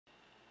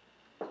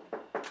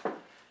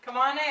Come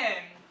on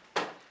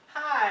in.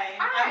 Hi,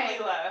 Hi. I'm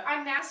Leela.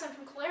 I'm Madison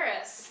from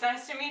Claris. It's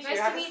nice to meet you.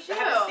 Nice to meet you.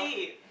 Have a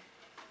seat.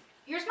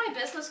 Here's my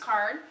business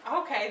card.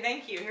 Okay,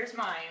 thank you. Here's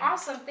mine.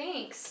 Awesome,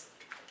 thanks.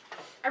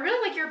 I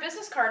really like your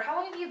business card. How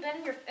long have you been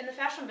in the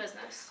fashion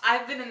business?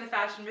 I've been in the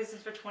fashion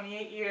business for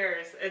 28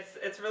 years.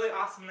 It's really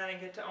awesome that I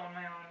get to own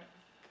my own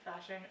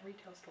fashion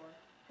retail store.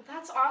 Well,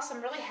 that's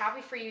awesome. Really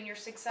happy for you and your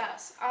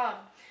success.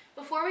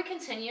 Before we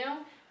continue,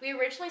 we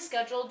originally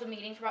scheduled the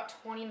meeting for about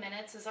 20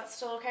 minutes. Is that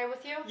still okay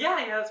with you?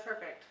 Yeah, that's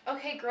perfect.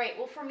 Okay, great.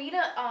 Well, for me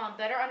to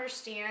better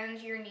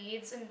understand your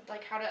needs and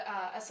like how to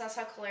assess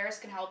how Claris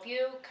can help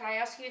you, could I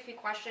ask you a few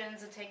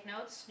questions and take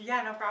notes?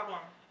 Yeah, no problem.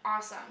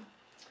 Awesome.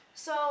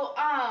 So,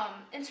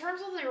 in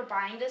terms of your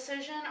buying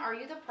decision, are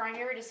you the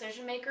primary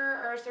decision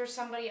maker or is there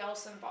somebody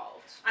else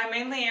involved? I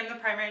mainly am the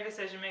primary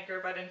decision maker,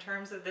 but in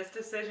terms of this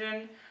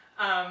decision,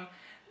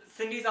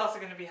 Cindy's also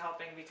going to be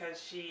helping because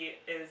she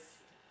is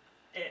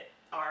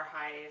our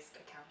highest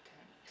accountant.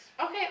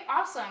 Okay,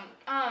 awesome.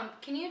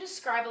 Can you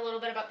describe a little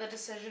bit about the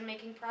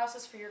decision-making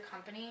process for your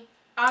company?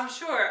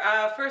 Sure.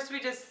 First we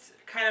just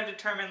kind of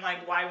determine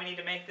like why we need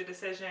to make the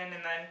decision,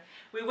 and then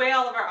we weigh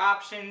all of our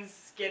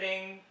options,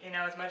 getting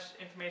as much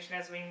information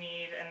as we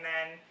need, and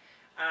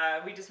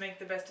then we just make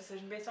the best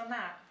decision based on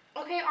that.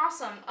 Okay,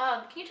 awesome.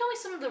 Can you tell me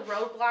some of the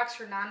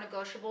roadblocks or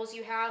non-negotiables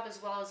you have,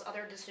 as well as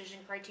other decision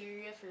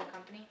criteria for your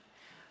company?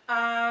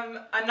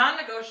 A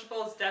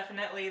non-negotiable is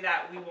definitely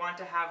that we want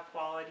to have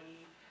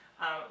quality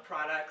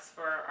products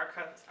for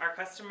our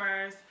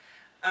customers.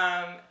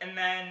 And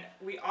then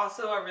we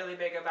also are really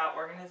big about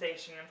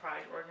organization and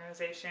product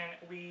organization.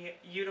 We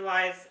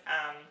utilize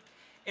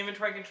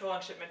inventory control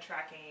and shipment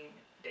tracking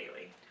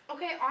daily.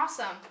 Okay,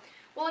 awesome.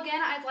 Well,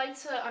 again, I'd like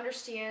to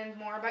understand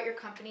more about your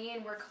company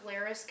and where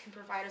Claris can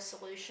provide a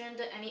solution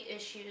to any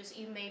issues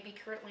you may be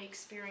currently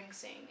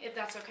experiencing, if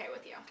that's okay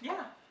with you.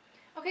 Yeah.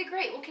 Okay,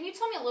 great. Well, can you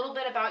tell me a little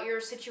bit about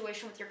your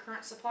situation with your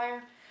current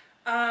supplier?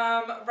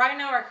 Right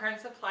now our current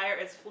supplier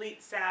is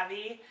Fleet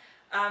Savvy.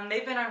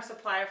 They've been our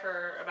supplier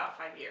for about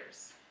 5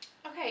 years.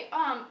 Okay,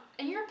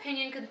 in your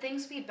opinion, could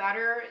things be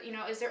better?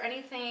 Is there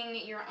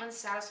anything you're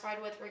unsatisfied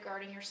with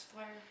regarding your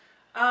supplier?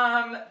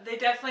 They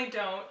definitely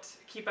don't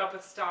keep up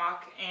with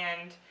stock,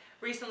 and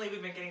recently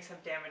we've been getting some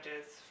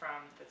damages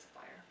from the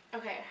supplier.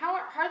 Okay, how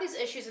are these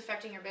issues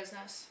affecting your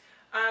business?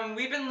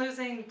 We've been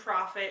losing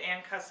profit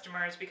and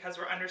customers because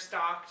we're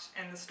understocked,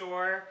 and the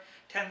store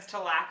tends to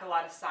lack a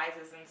lot of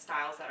sizes and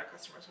styles that our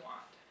customers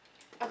want.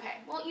 Okay,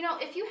 well,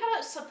 if you had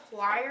a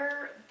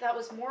supplier that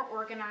was more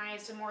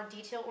organized and more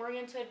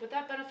detail-oriented, would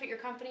that benefit your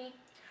company?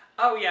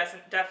 Oh yes,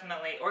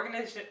 definitely.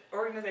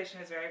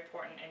 Organization is very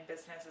important in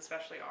business,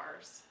 especially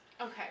ours.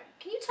 Okay,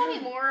 can you tell me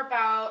more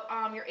about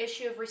your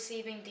issue of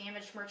receiving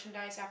damaged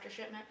merchandise after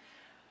shipment?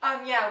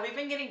 Yeah, we've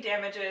been getting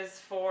damages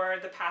for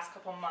the past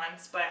couple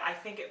months, but I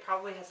think it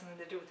probably has something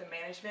to do with the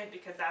management,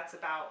 because that's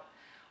about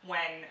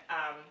when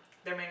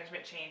their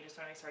management changes,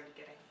 when we started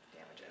getting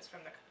damages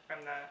from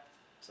the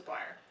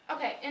supplier.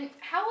 Okay, and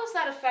how has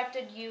that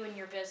affected you and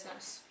your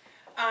business?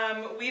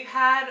 We've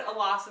had a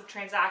loss of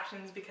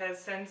transactions because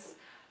since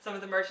some of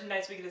the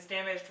merchandise we get is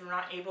damaged, we're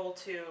not able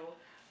to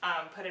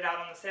put it out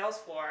on the sales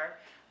floor.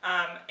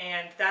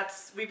 And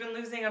we've been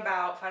losing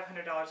about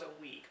 $500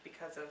 a week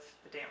because of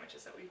the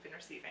damages that we've been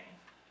receiving.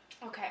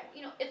 Okay,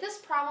 if this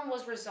problem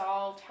was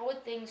resolved, how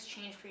would things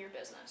change for your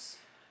business?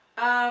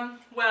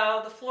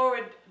 Well, the floor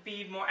would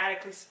be more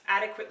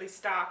adequately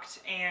stocked,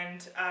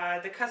 and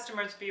the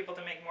customers would be able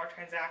to make more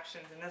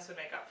transactions, and this would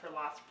make up for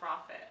lost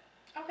profit.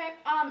 Okay,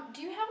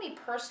 do you have any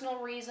personal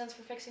reasons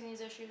for fixing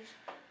these issues?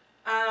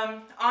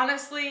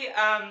 Honestly,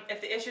 if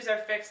the issues are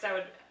fixed, I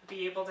would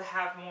be able to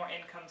have more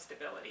income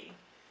stability.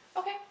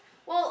 Okay,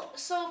 well,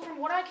 so from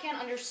what I can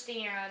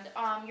understand,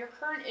 your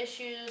current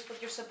issues with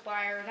your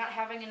supplier, not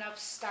having enough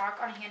stock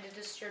on hand to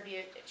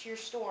distribute to your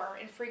store,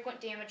 and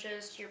frequent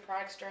damages to your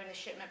products during the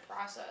shipment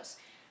process.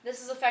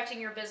 This is affecting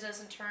your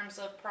business in terms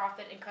of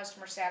profit and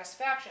customer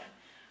satisfaction.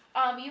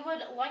 You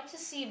would like to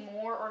see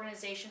more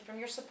organization from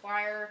your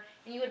supplier,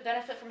 and you would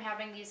benefit from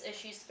having these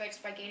issues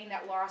fixed by gaining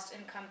that lost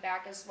income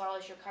back, as well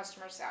as your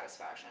customer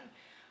satisfaction.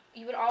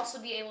 You would also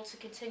be able to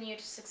continue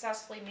to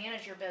successfully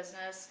manage your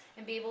business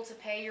and be able to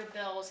pay your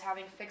bills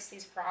having fixed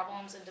these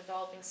problems and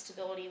developing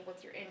stability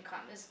with your income.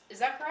 Is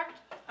that correct?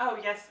 Oh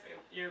yes,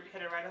 you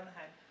hit it right on the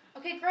head.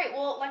 Okay, great.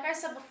 Well, like I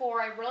said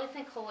before, I really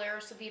think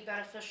Claris would be a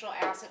beneficial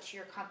asset to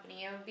your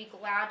company. I would be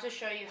glad to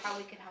show you how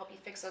we can help you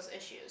fix those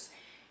issues.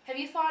 Have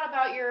you thought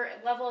about your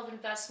level of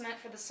investment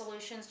for the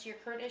solutions to your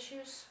current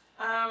issues?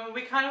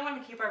 We kind of want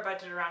to keep our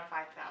budget around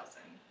 $5,000.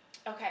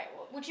 Okay,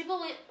 well, would you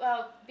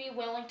be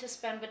willing to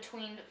spend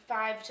between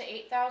 $5,000 to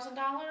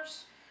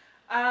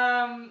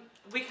 $8,000?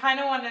 We kind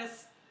of want to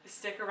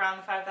stick around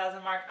the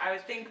 5,000 mark. I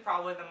would think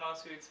probably the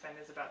most we would spend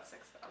is about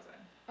 6,000.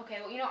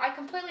 Okay, well, I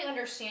completely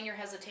understand your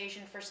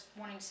hesitation for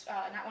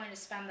not wanting to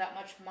spend that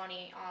much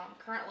money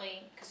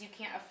currently because you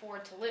can't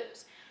afford to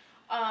lose.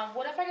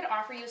 What if I could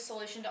offer you a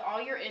solution to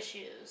all your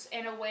issues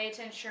and a way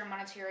to ensure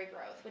monetary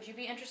growth? Would you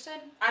be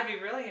interested? I'd be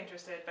really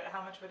interested, but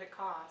how much would it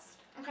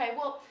cost? Okay,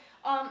 well,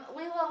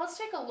 Leila, let's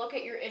take a look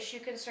at your issue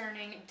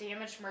concerning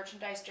damaged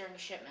merchandise during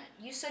shipment.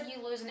 You said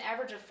you lose an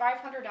average of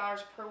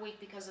 $500 per week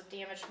because of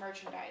damaged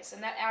merchandise,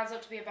 and that adds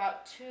up to be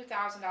about $2,000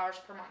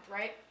 per month,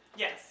 right?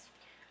 Yes.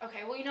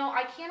 Okay, well,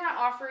 I cannot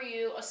offer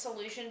you a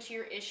solution to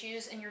your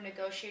issues and your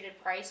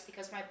negotiated price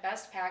because my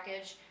best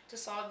package to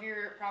solve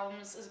your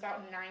problems is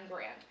about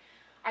 $9,000.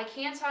 I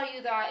can tell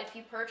you that if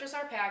you purchase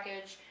our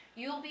package,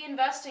 you'll be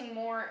investing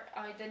more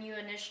than you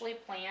initially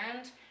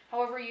planned.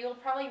 However, you'll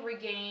probably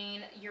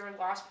regain your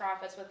lost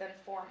profits within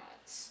 4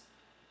 months.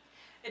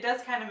 It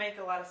does kind of make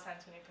a lot of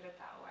sense when you put it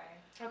that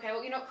way. Okay,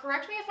 well,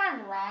 correct me if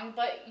I'm wrong,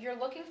 but you're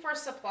looking for a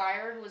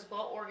supplier who is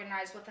well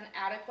organized with an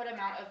adequate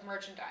amount of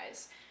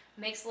merchandise,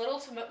 makes little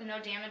to no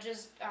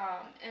damages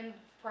in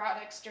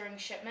products during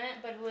shipment,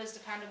 but who is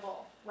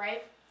dependable,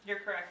 right? You're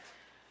correct.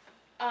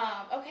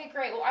 Okay,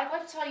 great. Well, I'd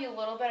like to tell you a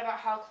little bit about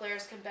how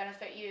Claire's can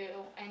benefit you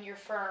and your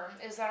firm.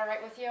 Is that all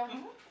right with you?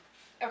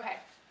 Mm-hmm. Okay.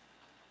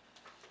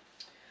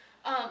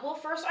 Well,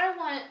 first I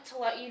want to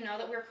let you know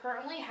that we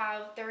currently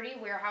have 30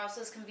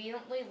 warehouses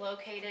conveniently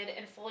located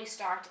and fully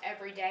stocked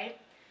every day.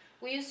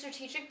 We use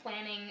strategic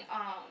planning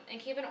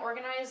and keep an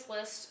organized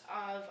list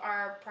of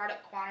our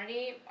product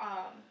quantity,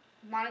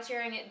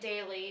 monitoring it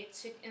daily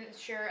to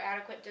ensure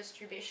adequate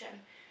distribution.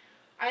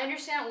 I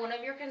understand one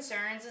of your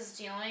concerns is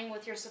dealing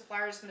with your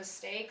supplier's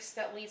mistakes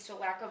that leads to a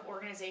lack of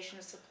organization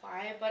of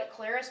supply, but at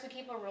Claris we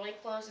keep a really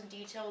close and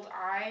detailed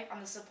eye on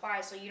the supply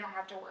so you don't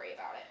have to worry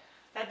about it.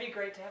 That'd be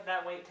great to have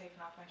that weight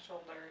taken off my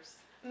shoulders.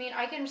 I mean,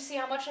 I can see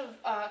how much of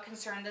a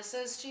concern this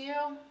is to you,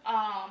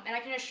 and I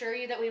can assure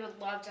you that we would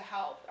love to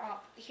help.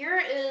 Here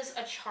is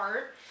a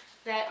chart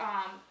that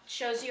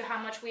shows you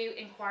how much we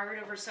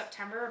inquired over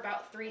September,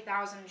 about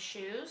 3,000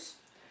 shoes.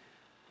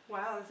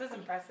 Wow, this is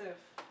impressive.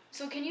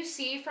 So can you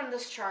see from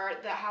this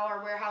chart that how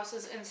our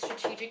warehouses and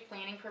strategic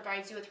planning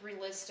provides you with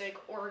realistic,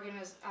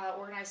 organized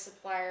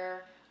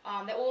supplier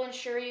that will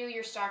ensure you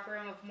your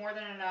stockroom of more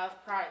than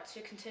enough product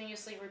to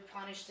continuously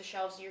replenish the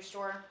shelves of your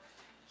store?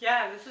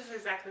 Yeah, this is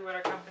exactly what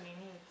our company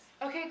needs.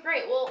 Okay,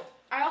 great. Well,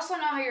 I also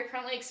know how you're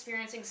currently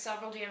experiencing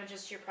several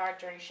damages to your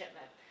product during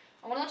shipment.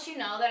 I want to let you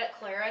know that at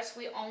Claris,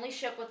 we only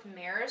ship with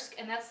Maersk,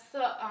 and that's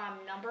the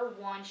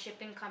 #1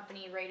 shipping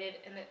company rated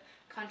in the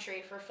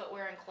country for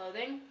footwear and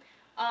clothing.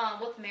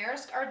 With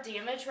Maersk, our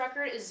damage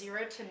record is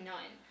 0 to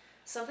none.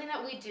 Something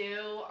that we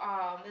do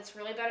that's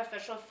really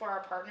beneficial for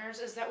our partners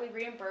is that we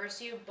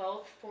reimburse you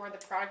both for the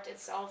product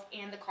itself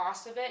and the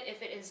cost of it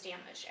if it is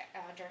damaged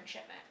during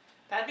shipment.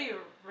 That'd be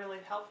really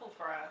helpful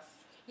for us.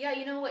 Yeah,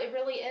 it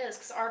really is,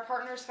 because our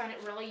partners find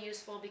it really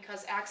useful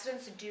because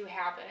accidents do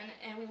happen,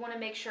 and we want to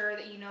make sure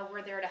that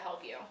we're there to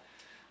help you.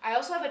 I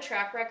also have a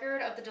track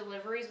record of the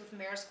deliveries with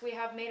Maersk we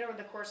have made over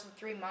the course of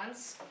 3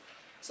 months.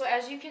 So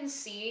as you can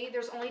see,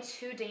 there's only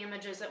 2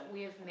 damages that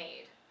we have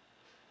made.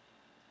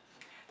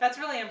 That's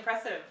really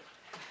impressive.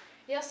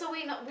 Yeah, so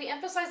we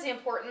emphasize the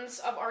importance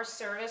of our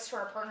service to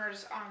our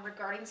partners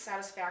regarding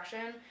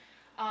satisfaction,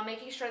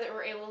 making sure that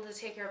we're able to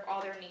take care of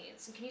all their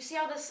needs. And can you see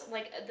how this,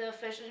 the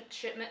efficient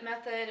shipment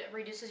method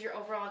reduces your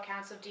overall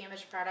accounts of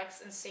damaged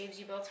products and saves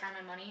you both time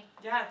and money?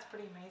 Yeah, it's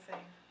pretty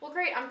amazing. Well,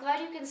 great. I'm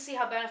glad you can see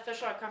how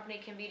beneficial our company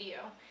can be to you.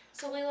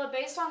 So, Leila,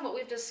 based on what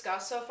we've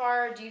discussed so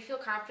far, do you feel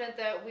confident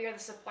that we are the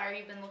supplier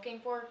you've been looking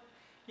for?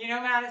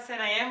 Madison,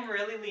 I am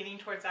really leaning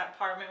towards that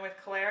partment with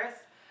Claris,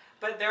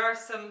 but there are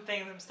some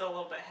things I'm still a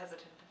little bit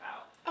hesitant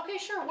about. Okay,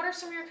 sure. What are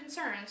some of your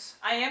concerns?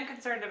 I am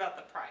concerned about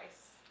the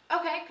price.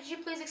 Okay, could you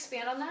please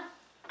expand on that?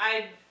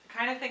 I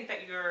kind of think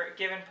that your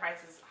given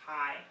price is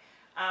high.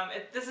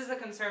 This is a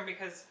concern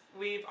because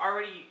we're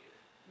already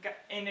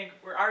in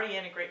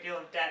a great deal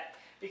of debt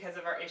because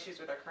of our issues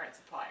with our current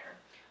supplier.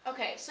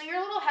 Okay, so you're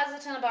a little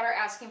hesitant about our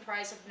asking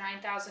price of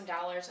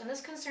 $9,000, and this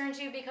concerns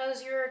you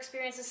because you're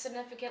experiencing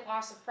significant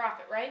loss of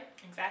profit, right?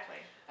 Exactly.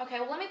 Okay,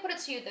 well, let me put it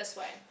to you this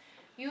way.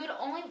 You'd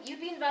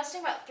be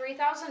investing about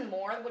 $3,000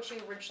 more than what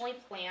you originally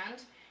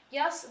planned.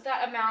 Yes,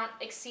 that amount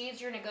exceeds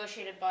your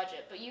negotiated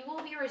budget, but you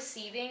will be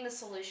receiving the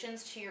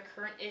solutions to your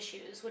current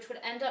issues, which would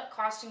end up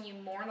costing you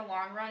more in the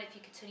long run if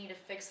you continue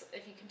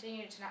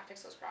to not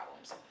fix those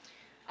problems.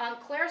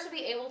 Claris will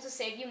be able to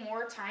save you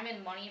more time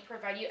and money and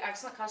provide you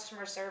excellent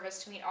customer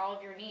service to meet all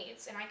of your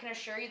needs, and I can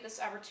assure you this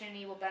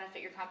opportunity will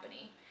benefit your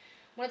company.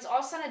 When it's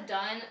all said and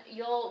done,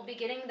 you'll be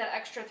getting that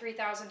extra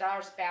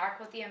 $3,000 back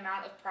with the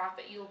amount of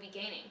profit you will be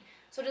gaining.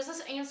 So does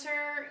this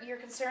answer your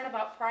concern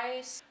about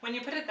price? When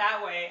you put it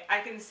that way,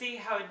 I can see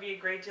how it'd be a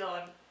great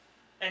deal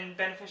and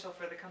beneficial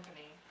for the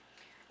company.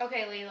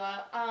 Okay,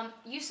 Leila.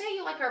 You say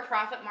you like our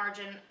profit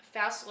margin,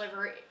 fast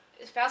delivery,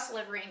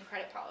 and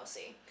credit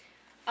policy.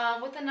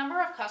 With the number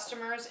of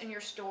customers in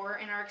your store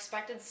and our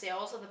expected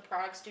sales of the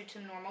products due to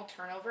normal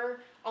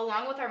turnover,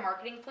 along with our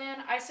marketing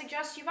plan, I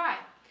suggest you buy.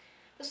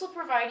 This will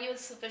provide you with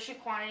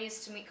sufficient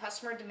quantities to meet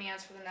customer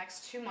demands for the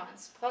next 2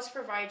 months, plus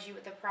provide you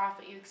with the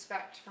profit you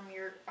expect from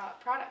your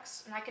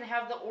products. And I can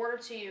have the order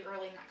to you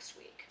early next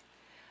week.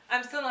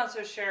 I'm still not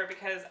so sure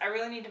because I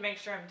really need to make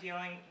sure I'm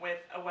dealing with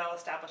a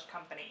well-established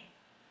company.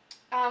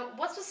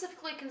 What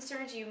specifically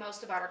concerns you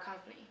most about our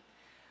company?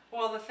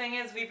 Well, the thing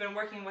is, we've been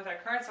working with our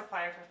current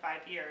supplier for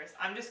 5 years.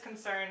 I'm just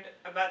concerned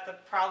about the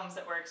problems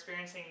that we're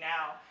experiencing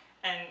now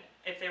and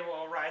if they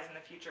will arise in the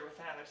future with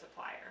another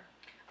supplier.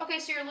 Okay,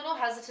 so you're a little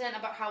hesitant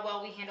about how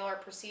well we handle our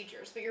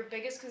procedures, but your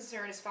biggest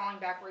concern is falling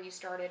back where you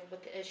started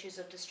with the issues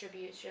of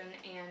distribution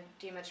and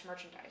damaged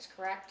merchandise,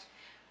 correct?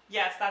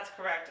 Yes, that's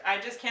correct. I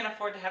just can't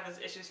afford to have those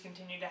issues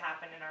continue to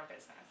happen in our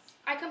business.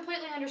 I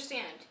completely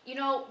understand. You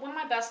know, one of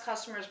my best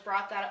customers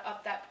brought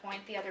that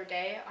point the other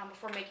day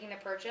before making the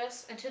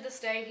purchase, and to this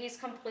day, he's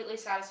completely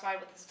satisfied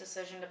with his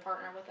decision to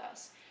partner with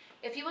us.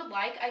 If you would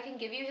like, I can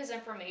give you his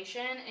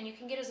information, and you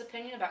can get his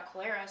opinion about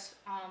Caleres.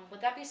 Would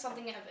that be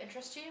something of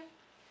interest to you?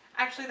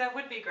 Actually, that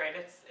would be great.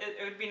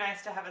 It would be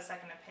nice to have a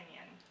second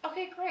opinion.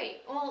 Okay,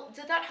 great. Well,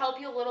 did that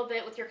help you a little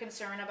bit with your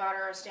concern about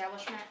our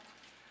establishment?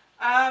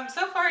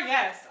 So far,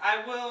 yes.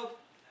 I will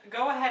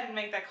go ahead and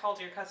make that call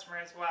to your customer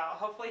as well.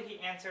 Hopefully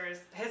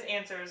his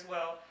answers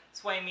will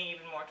sway me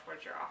even more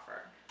towards your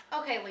offer.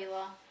 Okay,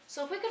 Leela.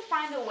 So if we could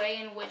find a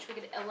way in which we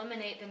could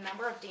eliminate the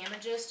number of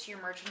damages to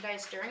your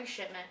merchandise during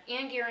shipment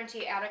and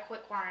guarantee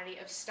adequate quantity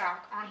of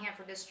stock on hand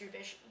for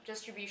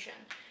distribution,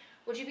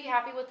 would you be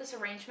happy with this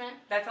arrangement?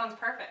 That sounds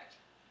perfect.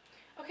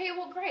 Okay,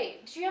 well,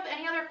 great. Do you have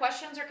any other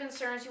questions or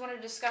concerns you want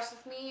to discuss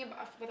with me,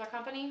 with our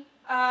company?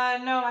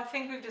 No, I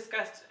think we've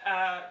discussed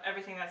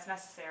everything that's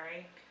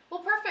necessary. Well,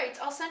 perfect.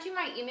 I'll send you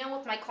my email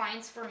with my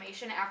client's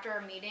information after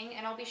our meeting,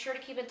 and I'll be sure to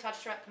keep in touch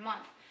throughout the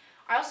month.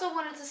 I also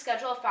wanted to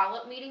schedule a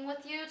follow-up meeting with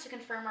you to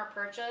confirm our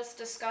purchase,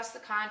 discuss the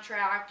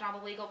contract, and all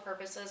the legal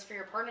purposes for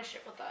your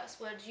partnership with us.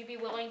 Would you be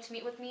willing to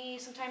meet with me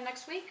sometime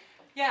next week?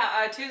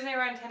 Yeah, Tuesday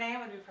around 10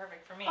 a.m. would be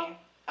perfect for me. Oh,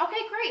 okay,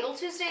 great. Well,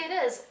 Tuesday it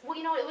is. Well,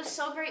 you know, it was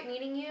so great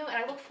meeting you, and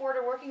I look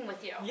forward to working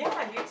with you.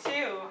 Yeah, you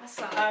too.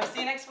 Awesome. See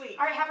you next week.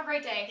 All right, have a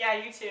great day. Yeah,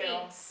 you too.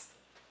 Thanks.